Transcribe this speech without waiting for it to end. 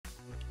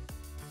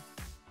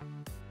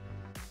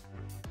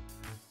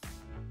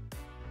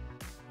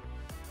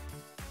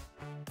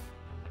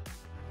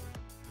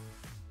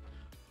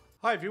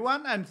Hi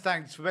everyone, and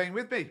thanks for being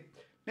with me.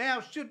 Now,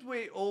 should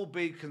we all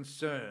be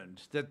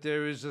concerned that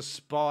there is a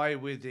spy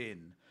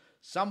within?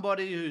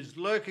 Somebody who's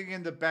lurking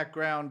in the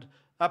background,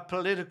 a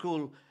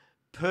political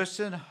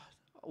person,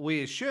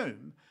 we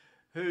assume,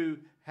 who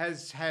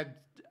has had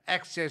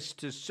access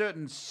to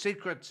certain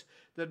secrets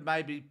that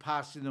may be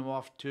passing them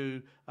off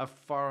to a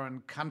foreign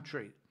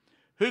country.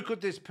 Who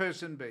could this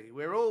person be?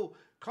 We're all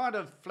kind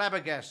of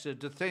flabbergasted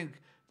to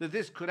think that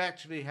this could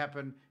actually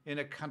happen in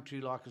a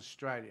country like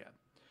Australia.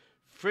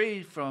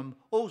 Free from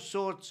all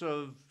sorts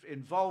of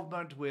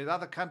involvement with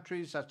other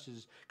countries, such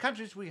as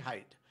countries we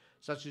hate,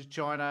 such as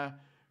China,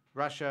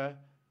 Russia,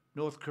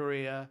 North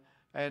Korea,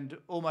 and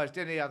almost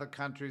any other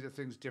country that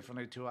thinks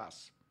differently to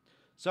us.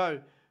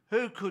 So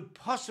who could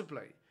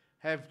possibly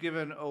have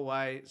given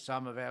away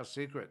some of our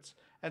secrets?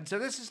 And so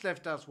this has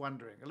left us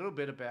wondering a little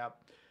bit about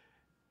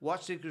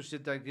what secrets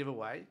did they give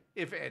away,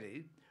 if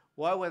any,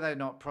 why were they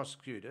not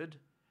prosecuted,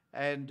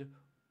 and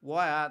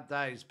why aren't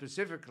they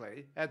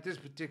specifically, at this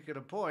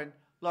particular point,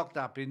 locked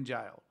up in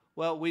jail?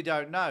 Well, we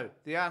don't know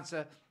the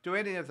answer to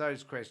any of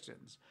those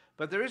questions.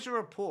 But there is a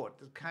report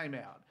that came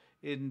out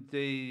in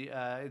the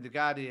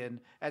Guardian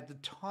at the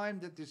time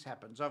that this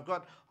happened. So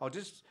I'll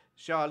just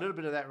show a little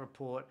bit of that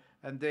report,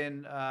 and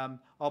then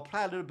I'll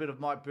play a little bit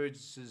of Mike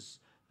Burgess's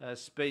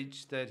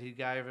speech that he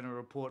gave in a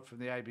report from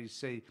the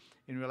ABC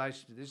in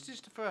relation to this,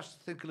 just for us to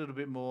think a little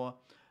bit more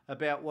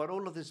about what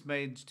all of this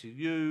means to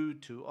you,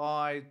 to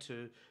I,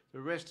 to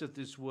the rest of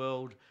this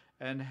world,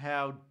 and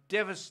how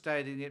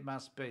devastating it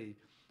must be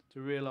to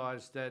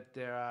realise that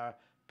there are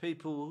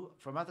people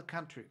from other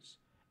countries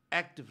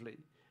actively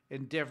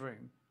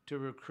endeavouring to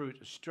recruit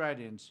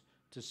Australians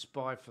to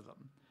spy for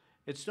them.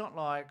 It's not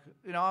like,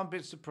 I'm a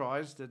bit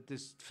surprised that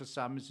this for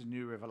some is a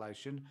new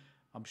revelation.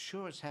 I'm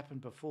sure it's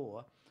happened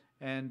before,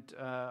 and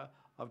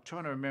I'm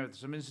trying to remember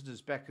some incidents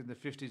back in the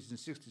 50s and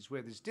 60s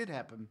where this did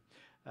happen,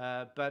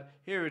 but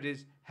here it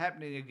is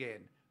happening again.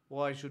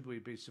 Why should we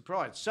be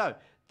surprised? So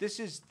this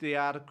is the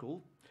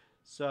article.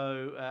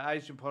 So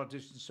Asian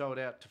politicians sold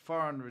out to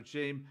foreign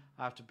regime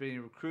after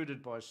being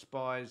recruited by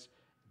spies.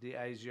 The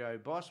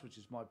ASIO boss, which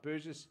is Mike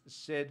Burgess,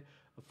 said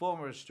a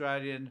former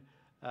Australian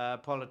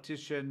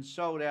politician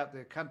sold out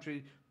their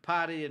country,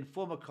 party and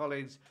former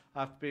colleagues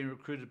after being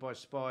recruited by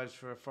spies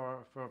for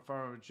a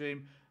foreign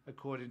regime,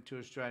 according to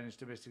Australia's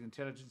Domestic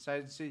Intelligence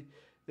Agency.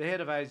 The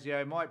head of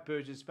ASIO, Mike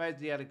Burgess, made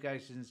the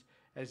allegations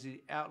as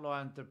he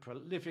outlined the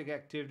prolific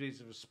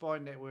activities of a spy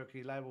network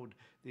he labelled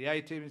the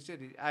A-Team. Instead,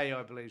 the A,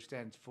 I believe,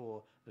 stands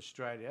for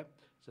Australia,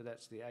 so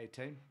that's the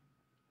A-Team.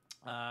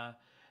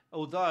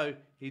 Although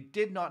he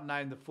did not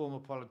name the former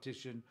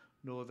politician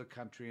nor the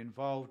country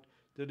involved.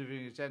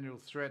 Delivering his annual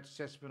threat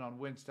assessment on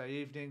Wednesday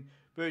evening,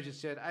 Burgess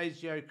said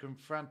ASIO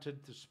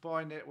confronted the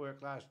spy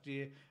network last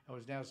year and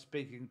was now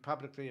speaking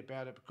publicly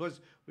about it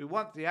because we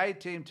want the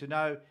A-Team to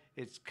know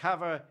its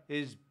cover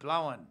is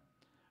blowing.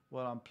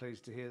 Well, I'm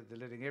pleased to hear that they're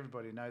letting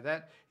everybody know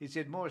that. He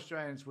said more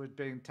Australians were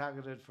being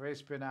targeted for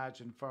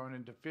espionage and foreign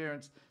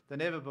interference than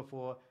ever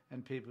before,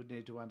 and people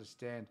need to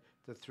understand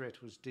the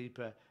threat was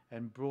deeper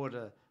and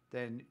broader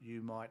than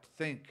you might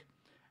think.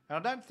 And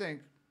I don't think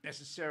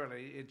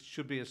necessarily it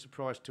should be a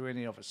surprise to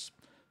any of us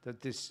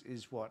that this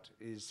is what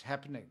is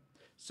happening.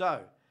 So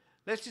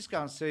let's just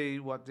go and see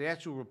what the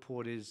actual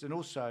report is, and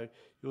also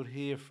you'll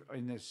hear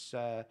in this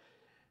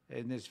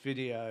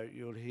video,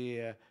 you'll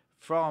hear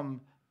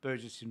from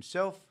Burgess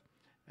himself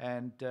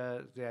and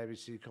the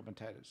ABC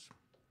commentators.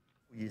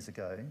 Years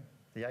ago,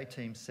 the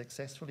A-Team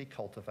successfully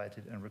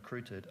cultivated and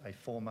recruited a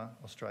former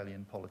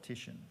Australian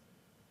politician.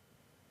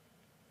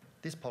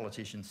 This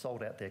politician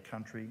sold out their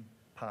country,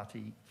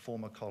 party,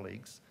 former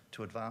colleagues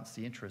to advance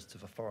the interests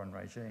of a foreign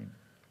regime.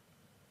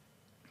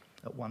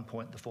 At one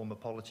point, the former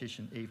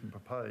politician even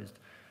proposed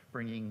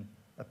bringing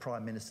a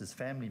Prime Minister's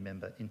family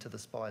member into the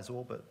spy's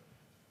orbit.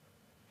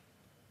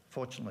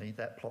 Fortunately,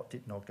 that plot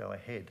did not go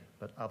ahead,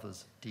 but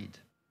others did.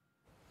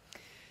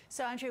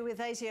 So, Andrew, with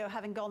ASIO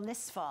having gone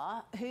this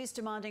far, who's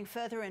demanding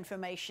further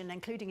information,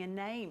 including a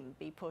name,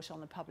 be put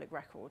on the public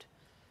record?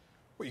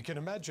 Well, you can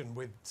imagine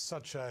with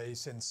such a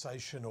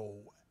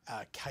sensational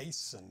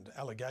case and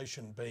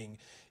allegation being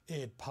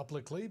aired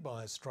publicly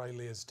by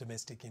Australia's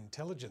Domestic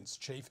Intelligence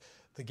Chief,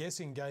 the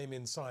guessing game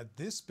inside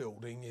this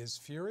building is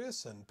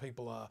furious and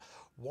people are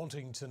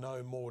wanting to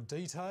know more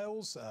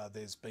details.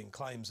 There's been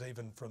claims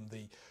even from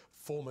the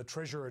former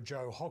Treasurer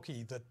Joe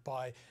Hockey that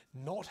by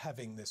not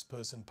having this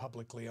person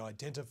publicly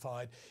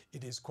identified,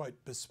 it is, quote,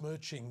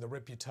 besmirching the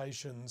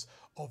reputations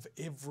of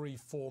every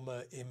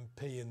former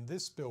MP in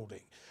this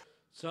building.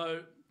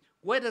 So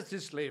where does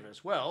this leave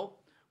us? Well,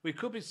 we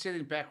could be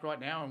sitting back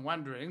right now and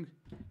wondering,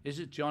 is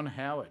it John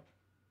Howard?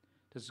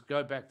 Does it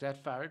go back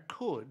that far? It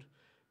could,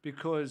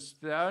 because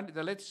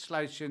the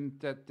legislation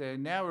that they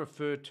now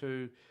refer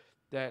to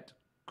that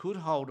could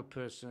hold a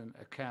person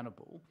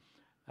accountable,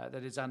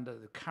 that is under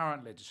the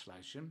current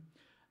legislation,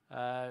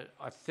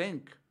 I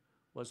think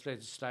was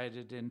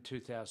legislated in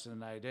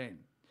 2018.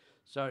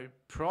 So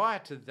prior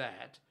to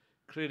that,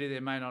 clearly there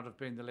may not have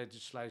been the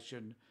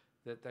legislation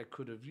that they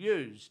could have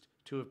used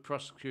to have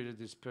prosecuted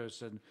this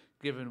person,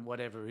 given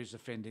whatever his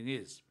offending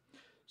is.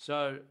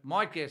 So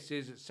my guess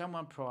is it's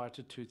someone prior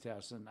to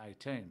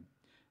 2018.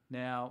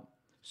 Now,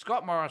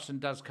 Scott Morrison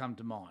does come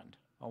to mind,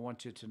 I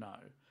want you to know.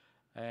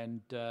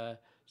 And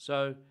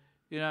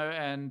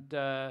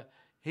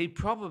he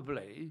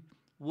probably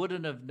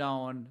wouldn't have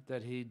known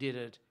that he did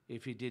it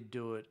if he did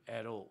do it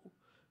at all,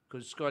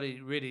 because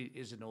Scotty really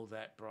isn't all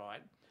that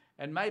bright.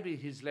 And maybe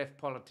he's left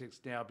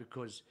politics now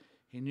because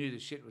he knew the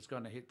shit was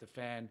going to hit the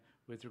fan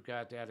with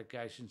regard to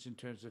allegations in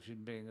terms of him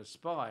being a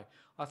spy.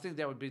 I think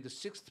that would be the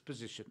 6th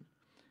position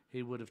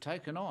he would have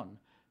taken on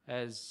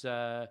as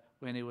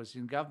when he was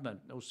in government,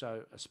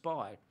 also a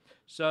spy.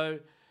 So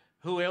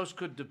who else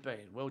could it have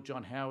been? Well,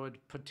 John Howard,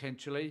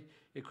 potentially.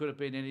 It could have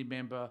been any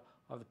member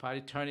of the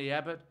party. Tony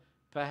Abbott,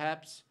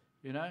 perhaps,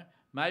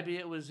 Maybe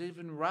it was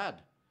even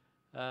Rudd.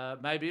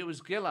 Maybe it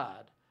was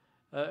Gillard.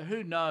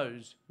 Who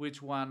knows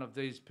which one of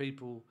these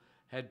people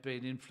had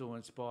been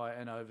influenced by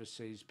an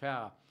overseas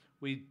power?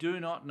 We do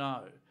not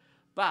know.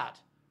 But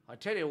I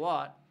tell you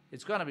what,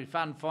 it's going to be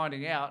fun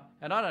finding out,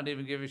 and I don't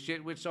even give a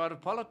shit which side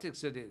of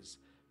politics it is,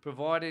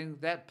 providing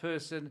that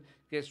person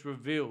gets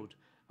revealed.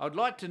 I'd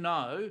like to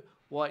know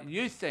what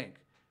you think.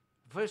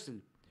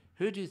 Firstly,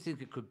 who do you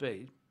think it could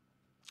be?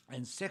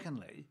 And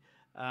secondly,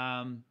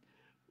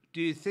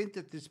 do you think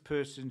that this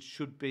person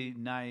should be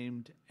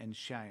named and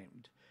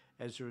shamed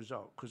as a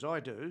result? Because I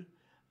do.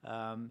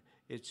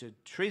 It's a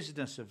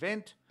treasonous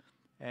event,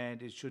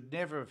 and it should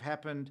never have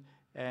happened,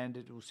 and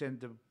it will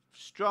send a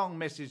strong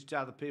message to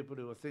other people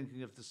who are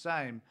thinking of the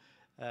same,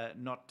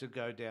 not to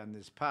go down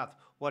this path.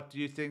 What do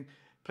you think?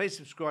 Please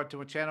subscribe to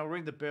my channel,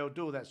 ring the bell,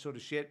 do all that sort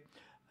of shit.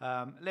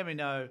 Let me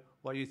know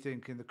what you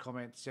think in the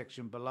comment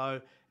section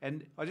below.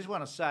 And I just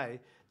want to say,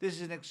 this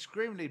is an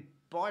extremely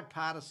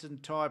bipartisan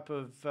type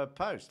of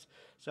post.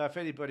 So if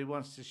anybody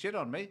wants to shit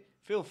on me,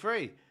 feel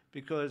free,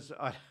 because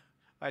I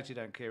actually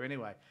don't care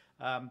anyway.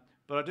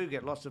 But I do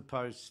get lots of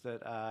posts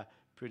that are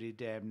pretty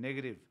damn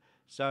negative.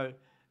 So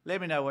let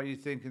me know what you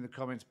think in the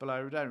comments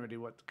below. I don't really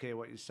care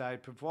what you say,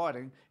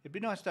 providing it'd be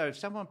nice though if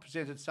someone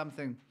presented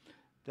something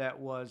that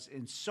was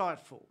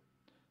insightful.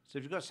 So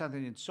if you've got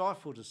something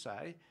insightful to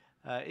say,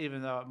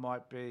 even though it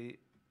might be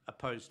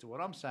opposed to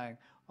what I'm saying,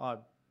 I'd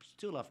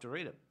still love to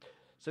read it.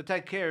 So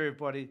take care,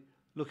 everybody.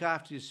 Look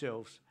after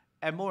yourselves,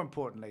 and more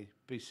importantly,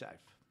 be safe.